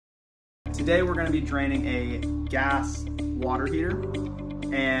Today we're going to be draining a gas water heater,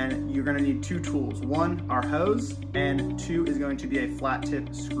 and you're going to need two tools. One, our hose, and two is going to be a flat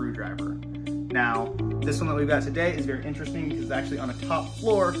tip screwdriver. Now, this one that we've got today is very interesting because it's actually on a top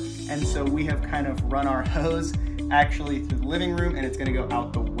floor, and so we have kind of run our hose actually through the living room, and it's going to go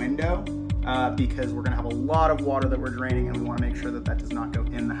out the window because we're going to have a lot of water that we're draining, and we want to make sure that that does not go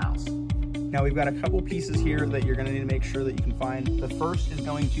in the house. Now we've got a couple pieces here that you're going to need to make sure that you can find. The first is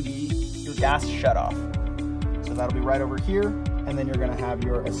going to be your gas shutoff. So that'll be right over here, and then you're going to have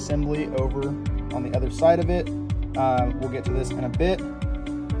your assembly over on the other side of it. We'll get to this in a bit.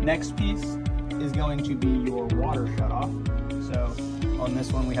 Next piece is going to be your water shutoff. So on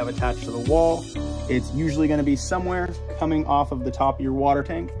this one we have attached to the wall. It's usually going to be somewhere coming off of the top of your water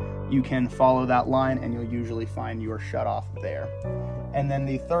tank. You can follow that line and you'll usually find your shutoff there. And then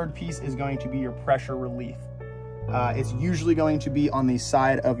the third piece is going to be your pressure relief. It's usually going to be on the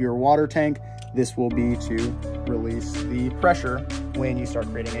side of your water tank. This will be to release the pressure when you start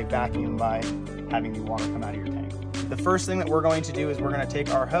creating a vacuum by having the water come out of your tank. The first thing that we're going to do is we're going to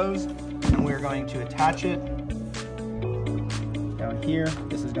take our hose and we're going to attach it down here.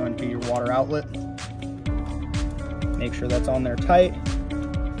 This is going to be your water outlet. Make sure that's on there tight.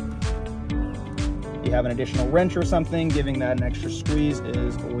 If you have an additional wrench or something, giving that an extra squeeze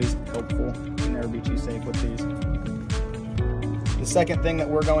is always helpful. You can never be too safe with these. The second thing that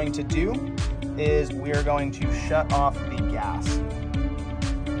we're going to do is we're going to shut off the gas.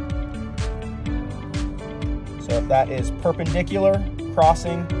 So if that is perpendicular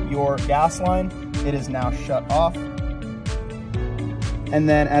crossing your gas line, it is now shut off. And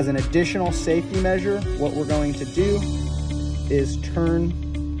then as an additional safety measure, what we're going to do is turn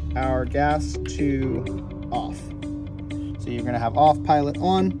our gas to off. So you're going to have off pilot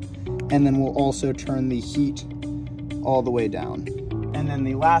on, and then we'll also turn the heat all the way down. And then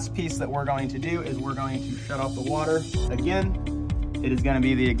the last piece that we're going to do is we're going to shut off the water. Again, it is going to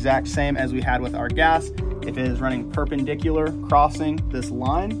be the exact same as we had with our gas. If it is running perpendicular crossing this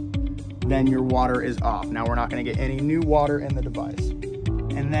line, then your water is off. Now we're not going to get any new water in the device.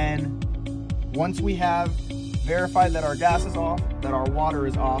 And then once we have verified that our gas is off, that our water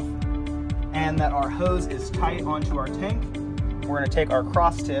is off, and that our hose is tight onto our tank, we're going to take our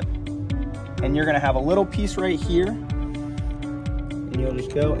cross tip, and you're going to have a little piece right here, and you'll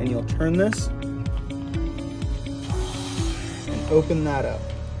just go and you'll turn this and open that up.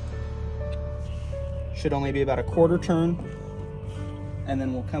 Should only be about a quarter turn, and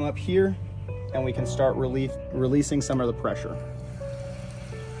then we'll come up here and we can start releasing some of the pressure.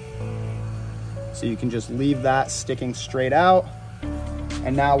 So you can just leave that sticking straight out,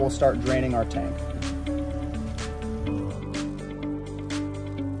 and now we'll start draining our tank.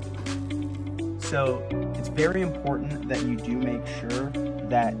 So it's very important that you do make sure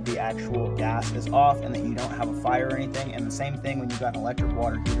that the actual gas is off and that you don't have a fire or anything. And the same thing when you've got an electric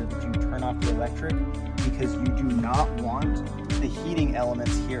water heater, that you turn off the electric, because you do not want the heating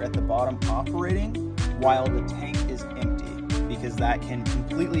elements here at the bottom operating while the tank is empty, because that can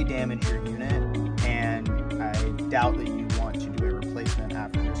completely damage your unit. And I doubt that you want to do a replacement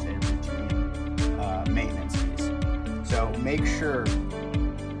after just a routine maintenance piece. So make sure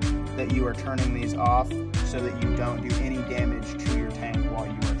that you are turning these off so that you don't do any damage to your tank while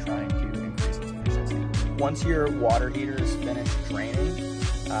you are trying to increase its efficiency. Once your water heater is finished draining,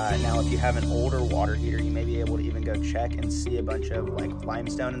 now if you have an older water heater, you may be able to even go check and see a bunch of like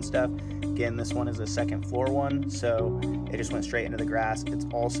limestone and stuff. Again, this one is a second floor one, so it just went straight into the grass. It's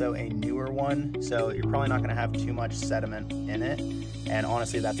also a newer one, so you're probably not gonna have too much sediment in it. And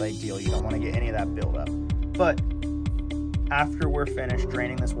honestly, that's ideal. You don't wanna get any of that buildup. But after we're finished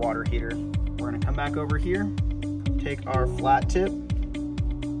draining this water heater, we're gonna come back over here, take our flat tip,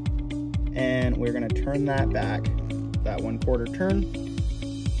 and we're gonna turn that back, that 1/4 turn,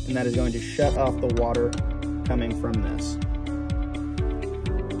 and that is going to shut off the water coming from this.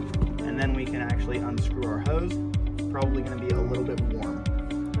 And then we can actually unscrew our hose. It's probably going to be a little bit warm,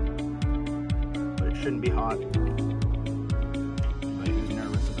 but it shouldn't be hot. Anybody who's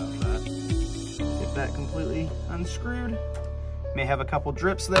nervous about that. Get that completely unscrewed. May have a couple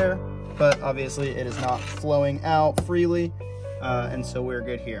drips there, but obviously it is not flowing out freely, and so we're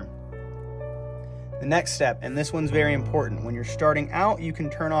good here. The next step, and this one's very important, when you're starting out, you can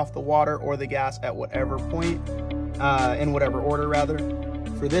turn off the water or the gas at whatever point, in whatever order rather.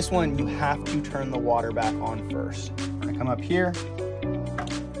 For this one, you have to turn the water back on first. We're gonna come up here,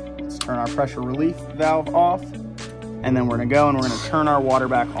 let's turn our pressure relief valve off, and then we're gonna go and we're gonna turn our water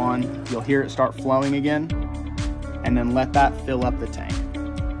back on. You'll hear it start flowing again, and then let that fill up the tank.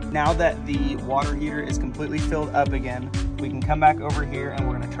 Now that the water heater is completely filled up again, We can come back over here and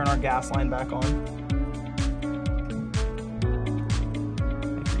we're gonna turn our gas line back on.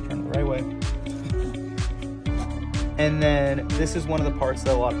 Make sure you turn it the right way. And then this is one of the parts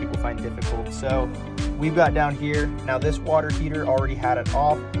that a lot of people find difficult. So we've got down here, now this water heater already had it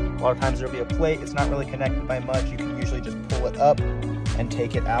off. A lot of times there'll be a plate, it's not really connected by much. You can usually just pull it up and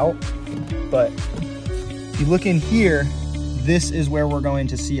take it out. But if you look in here, this is where we're going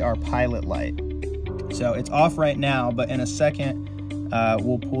to see our pilot light. So it's off right now, but in a second,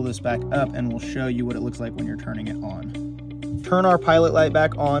 we'll pull this back up and we'll show you what it looks like when you're turning it on. Turn our pilot light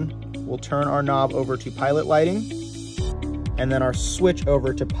back on. We'll turn our knob over to pilot lighting, and then our switch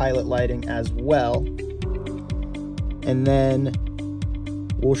over to pilot lighting as well. And then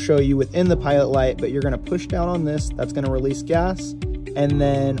we'll show you within the pilot light, but you're gonna push down on this, that's gonna release gas. And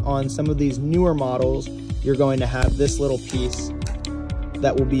then on some of these newer models, you're going to have this little piece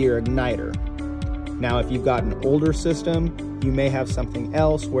that will be your igniter. Now, if you've got an older system, you may have something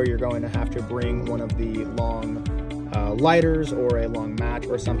else where you're going to have to bring one of the long lighters or a long match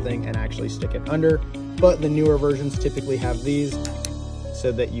or something and actually stick it under. But the newer versions typically have these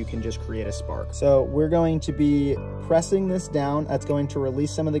so that you can just create a spark. So we're going to be pressing this down. That's going to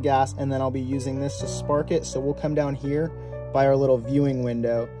release some of the gas, and then I'll be using this to spark it. So we'll come down here by our little viewing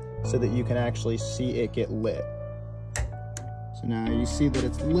window so that you can actually see it get lit. So now you see that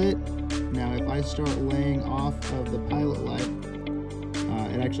it's lit. Now if I start laying off of the pilot light,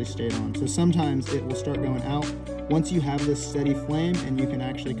 it actually stayed on. So sometimes it will start going out. Once you have this steady flame and you can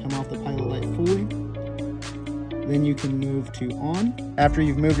actually come off the pilot light fully, then you can move to on. After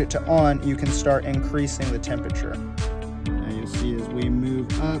you've moved it to on, you can start increasing the temperature. Now you'll see as we move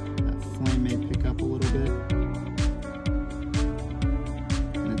up, that flame may pick up a little bit.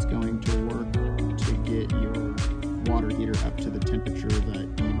 And it's going to work to get your water heater up to the temperature that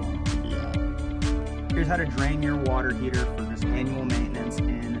you want it to be at. Here's how to drain your water heater for just annual maintenance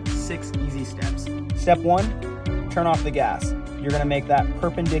in 6 easy steps. Step 1, turn off the gas. You're gonna make that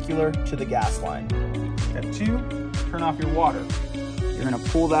perpendicular to the gas line. Step 2, turn off your water. You're gonna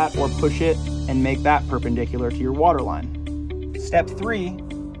pull that or push it and make that perpendicular to your water line. Step 3,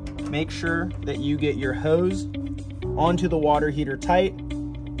 make sure that you get your hose onto the water heater tight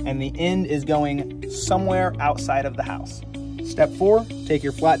and the end is going somewhere outside of the house. Step 4, take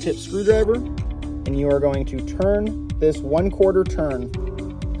your flat tip screwdriver and you are going to turn this 1/4 turn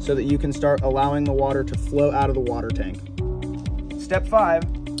so that you can start allowing the water to flow out of the water tank. Step 5,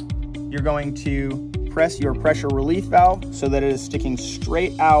 you're going to press your pressure relief valve so that it is sticking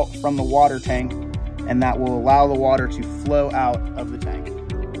straight out from the water tank, and that will allow the water to flow out of the tank.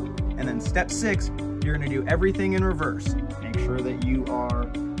 And then step 6, you're gonna do everything in reverse. Make sure that you are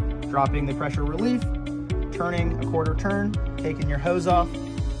dropping the pressure relief, turning a 1/4 turn, taking your hose off,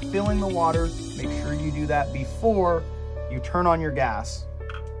 filling the water. Make sure you do that before you turn on your gas,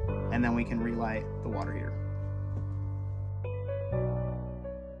 and then we can relight the water heater.